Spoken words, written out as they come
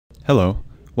Hello,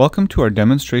 welcome to our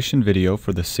demonstration video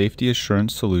for the Safety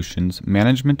Assurance Solutions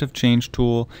Management of Change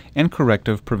Tool and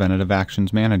Corrective Preventative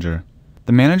Actions Manager.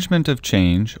 The Management of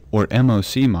Change, or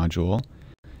MOC Module,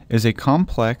 is a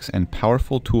complex and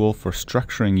powerful tool for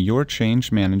structuring your change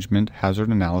management, hazard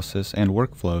analysis, and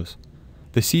workflows.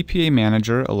 The CPA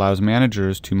Manager allows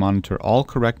managers to monitor all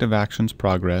corrective actions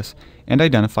progress and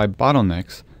identify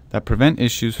bottlenecks that prevent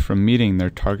issues from meeting their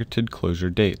targeted closure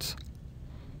dates.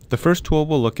 The first tool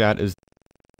we'll look at is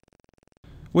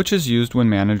which is used when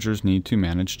managers need to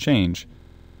manage change.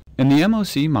 In the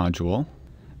MOC module,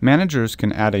 managers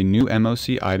can add a new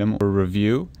MOC item or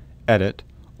review, edit,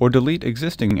 or delete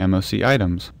existing MOC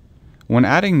items. When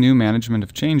adding new management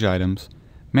of change items,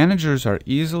 managers are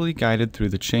easily guided through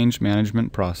the change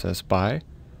management process by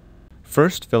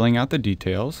first filling out the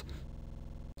details,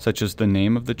 such as the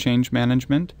name of the change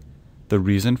management, the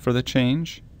reason for the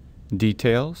change,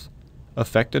 details,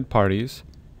 affected parties,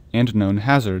 and known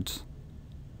hazards.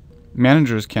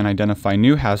 Managers can identify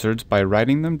new hazards by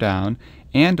writing them down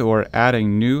and/or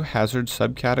adding new hazard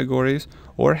subcategories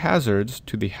or hazards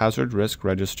to the hazard risk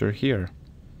register here.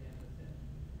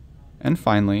 And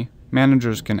finally,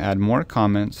 managers can add more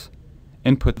comments,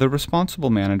 input the responsible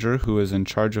manager who is in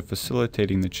charge of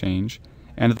facilitating the change,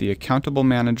 and the accountable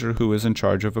manager who is in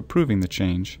charge of approving the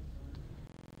change.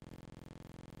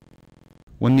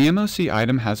 When the MOC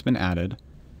item has been added,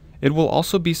 it will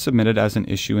also be submitted as an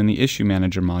issue in the Issue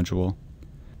Manager module.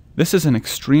 This is an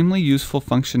extremely useful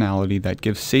functionality that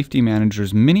gives safety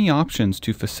managers many options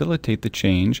to facilitate the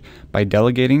change by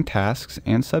delegating tasks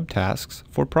and subtasks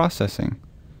for processing.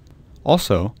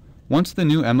 Also, once the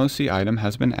new MOC item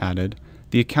has been added,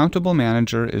 the accountable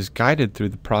manager is guided through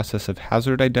the process of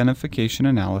hazard identification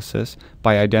analysis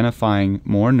by identifying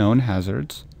more known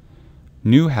hazards,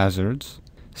 new hazards,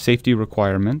 safety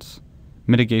requirements,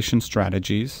 mitigation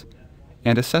strategies,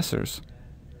 and assessors.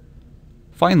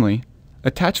 Finally,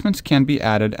 attachments can be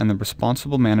added and the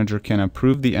responsible manager can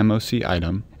approve the MOC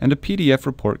item and a PDF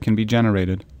report can be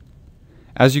generated.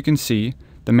 As you can see,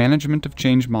 the Management of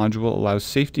Change module allows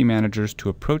safety managers to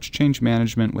approach change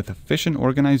management with efficient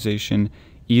organization,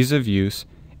 ease of use,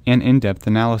 and in-depth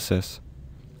analysis.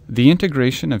 The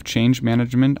integration of change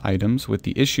management items with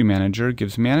the Issue Manager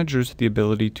gives managers the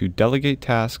ability to delegate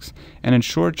tasks and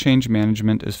ensure change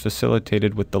management is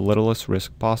facilitated with the littlest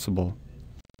risk possible.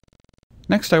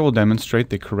 Next, I will demonstrate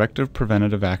the Corrective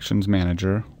Preventative Actions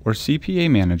Manager, or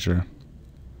CPA Manager.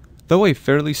 Though a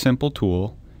fairly simple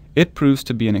tool, it proves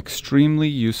to be an extremely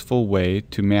useful way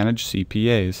to manage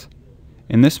CPAs.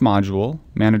 In this module,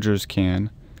 managers can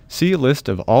see a list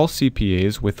of all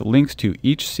CPAs with links to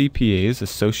each CPA's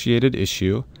associated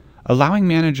issue, allowing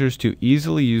managers to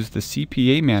easily use the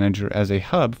CPA Manager as a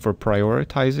hub for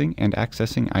prioritizing and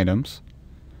accessing items,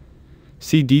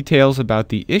 see details about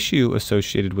the issue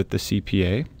associated with the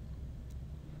CPA,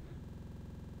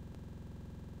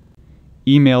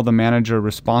 email the manager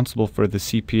responsible for the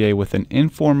CPA with an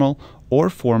informal or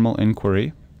formal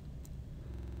inquiry,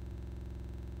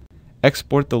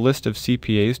 export the list of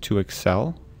CPAs to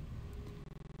Excel,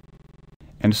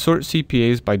 and sort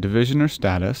CPAs by division or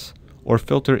status, or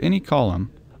filter any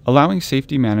column, allowing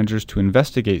safety managers to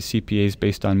investigate CPAs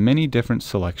based on many different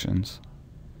selections.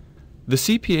 The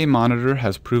CPA Monitor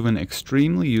has proven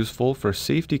extremely useful for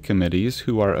safety committees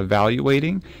who are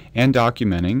evaluating and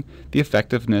documenting the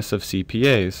effectiveness of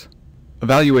CPAs.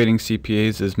 Evaluating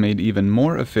CPAs is made even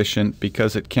more efficient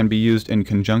because it can be used in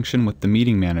conjunction with the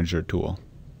Meeting Manager tool.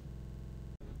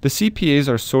 The CPAs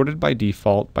are sorted by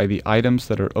default by the items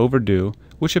that are overdue,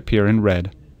 which appear in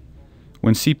red.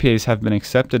 When CPAs have been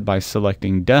accepted by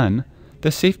selecting Done,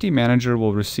 the Safety Manager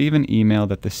will receive an email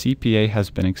that the CPA has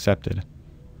been accepted.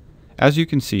 As you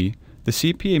can see, the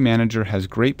CPA Manager has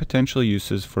great potential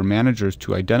uses for managers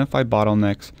to identify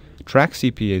bottlenecks, track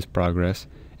CPA's progress,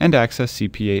 and access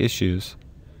CPA issues.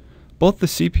 Both the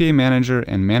CPA Manager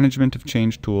and Management of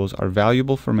Change tools are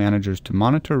valuable for managers to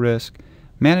monitor risk,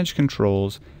 manage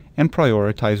controls, and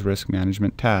prioritize risk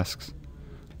management tasks.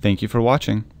 Thank you for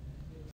watching.